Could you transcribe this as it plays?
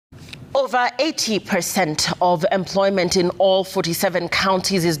Over 80% of employment in all 47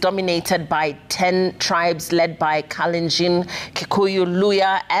 counties is dominated by 10 tribes led by Kalenjin, Kikuyu,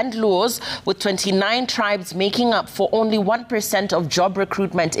 Luhya and Luos, with 29 tribes making up for only 1% of job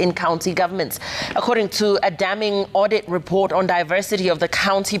recruitment in county governments. According to a damning audit report on diversity of the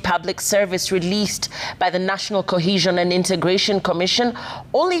County Public Service released by the National Cohesion and Integration Commission,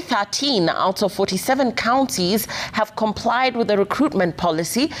 only 13 out of 47 counties have complied with the recruitment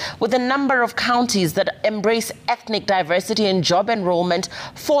policy, with the number of counties that embrace ethnic diversity in job enrollment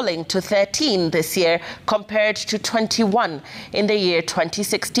falling to 13 this year compared to 21 in the year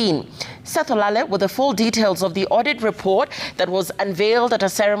 2016. Seth Olale with the full details of the audit report that was unveiled at a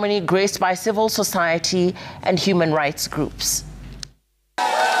ceremony graced by civil society and human rights groups.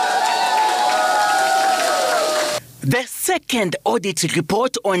 The second audit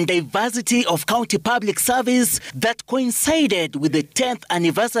report on diversity of county public service that coincided with the 10th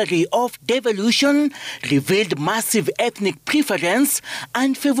anniversary of devolution revealed massive ethnic preference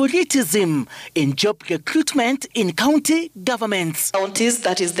and favoritism in job recruitment in county governments. Counties,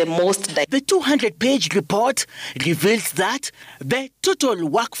 that is the most. The 200-page report reveals that the total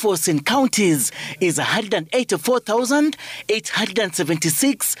workforce in counties is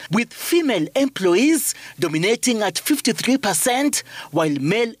 184,876, with female employees dominating at 53%, while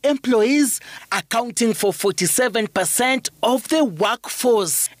male employees accounting for 47% of the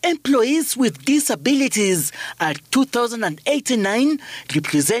workforce. Employees with disabilities are 2,089,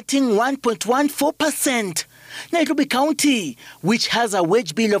 representing 1.14%. Nairobi County, which has a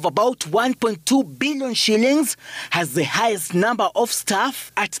wage bill of about 1.2 billion shillings, has the highest number of staff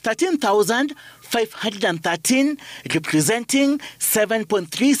at 13,513, representing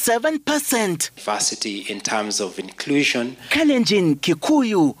 7.37%. Diversity in terms of inclusion. Kalenjin,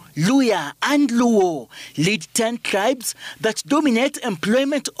 Kikuyu, Luhya and Luo lead 10 tribes that dominate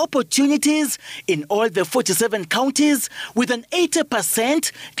employment opportunities in all the 47 counties with an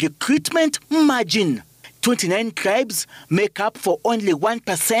 80% recruitment margin. 29 tribes make up for only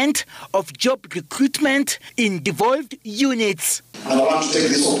 1% of job recruitment in devolved units. And I want to take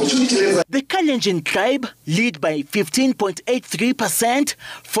this opportunity. The Kalenjin tribe lead by 15.83%,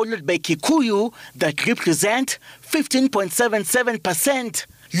 followed by Kikuyu that represent 15.77%.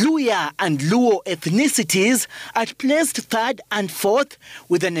 Luhya and Luo ethnicities are placed third and fourth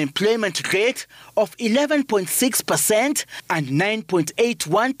with an employment rate of 11.6% and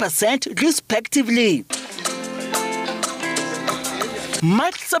 9.81% respectively.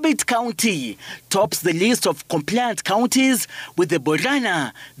 Marsabit County tops the list of compliant counties with the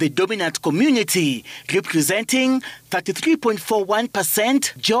Borana, the dominant community, representing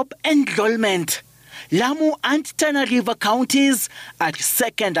 33.41% job enrollment. Lamu and Tana River counties are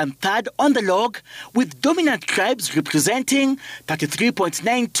second and third on the log, with dominant tribes representing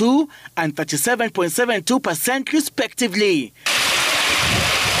 33.92% and 37.72% respectively.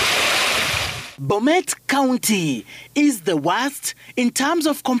 Bomet County is the worst in terms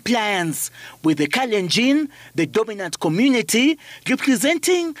of compliance, with the Kalenjin, the dominant community,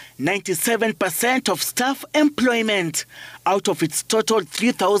 representing 97% of staff employment. Out of its total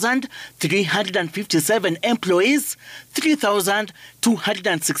 3,357 employees,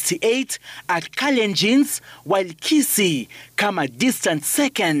 3,268 are Kalenjins, while Kisii come a distant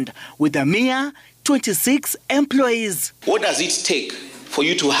second with a mere 26 employees. What does it take for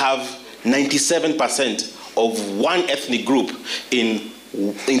you to have 97% of one ethnic group in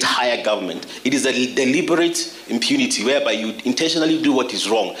entire government? It is a deliberate impunity whereby you intentionally do what is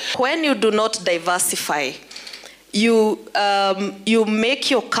wrong. When you do not diversify, you make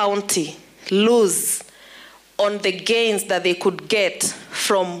your county lose on the gains that they could get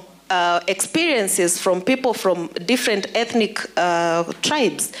from experiences from people from different ethnic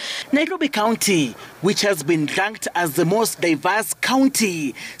tribes. Nairobi County, which has been ranked as the most diverse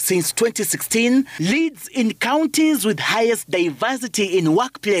county since 2016, leads in counties with highest diversity in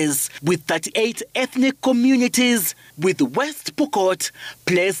workplace, with 38 ethnic communities, with West Pokot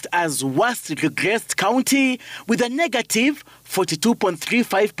placed as worst regressed county with a negative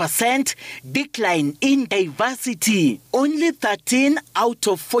 42.35% decline in diversity. Only 13 out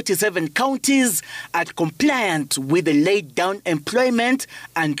of 47 counties are compliant with the laid down employment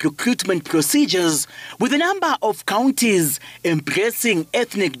and recruitment procedures, with a number of counties embracing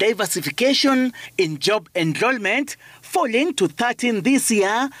ethnic diversification in job enrollment falling to 13 this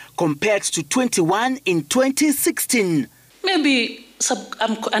year compared to 21 in 2016. Maybe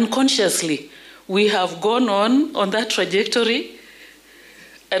unconsciously, we have gone on that trajectory,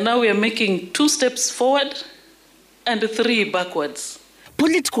 and now we are making 2 steps forward and 3 backwards.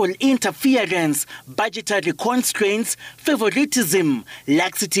 political interference, budgetary constraints, favoritism,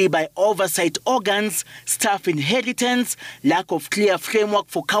 laxity by oversight organs, staff inheritance, lack of clear framework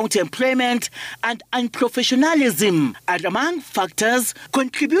for county employment, and unprofessionalism are among factors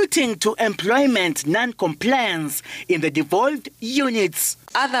contributing to employment non-compliance in the devolved units.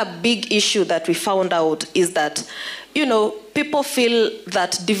 Other big issue that we found out is that, people feel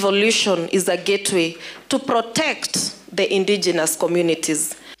that devolution is a gateway to protect the indigenous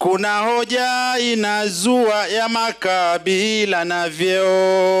communities. Kuna hoja inazua ya makabila na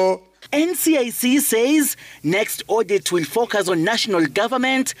vyeo. NCIC says next audit will focus on national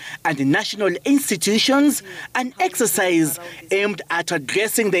government and national institutions, an exercise aimed at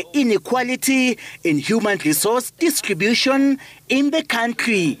addressing the inequality in human resource distribution in the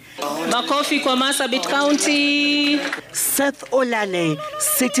country. Makofi kwa Marsabit County. Seth Olale,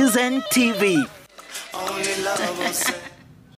 Citizen TV.